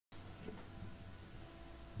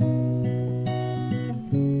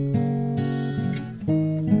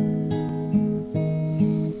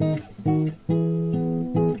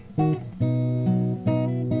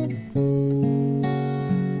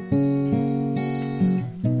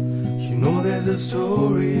a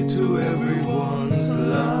story to everyone's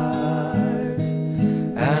life,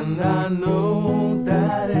 and I know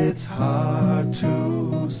that it's hard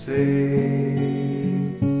to say.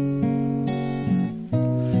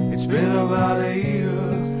 It's been about a year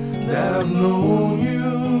that I've known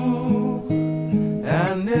you,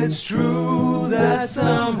 and it's true that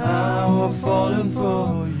somehow I've fallen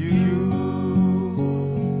for you.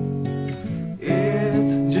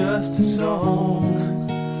 It's just a song,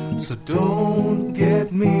 so don't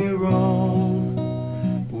get me wrong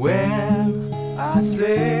when I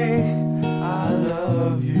say I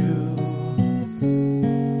love you.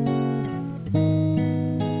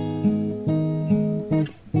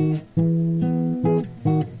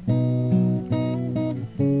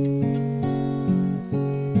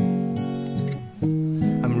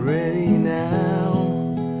 I'm ready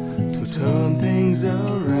now to turn things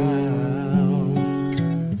around,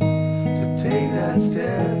 to take that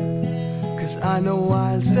step, 'cause I know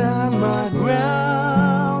I'll stand my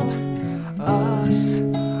ground. Us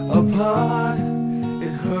apart,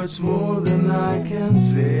 it hurts more than I can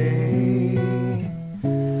say,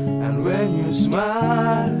 and when you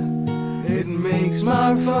smile, it makes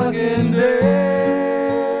my fucking day.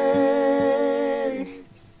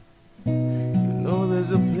 You know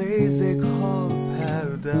there's a place they call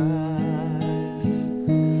paradise,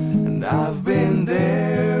 and I've been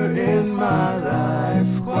there in my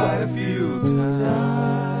life quite a few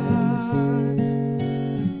times.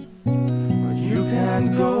 But you can't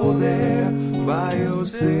go there by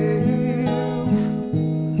yourself,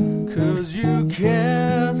 'cause you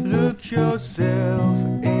can't look yourself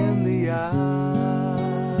in the eye.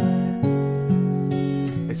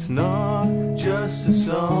 It's not just a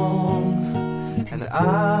song, and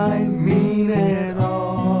I mean it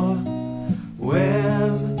all when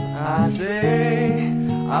I say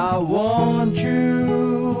I want you,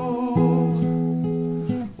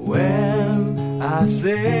 when I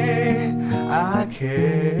say I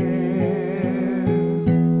care,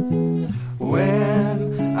 when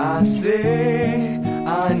I say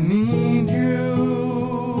I need you,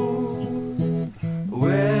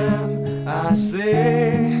 when I say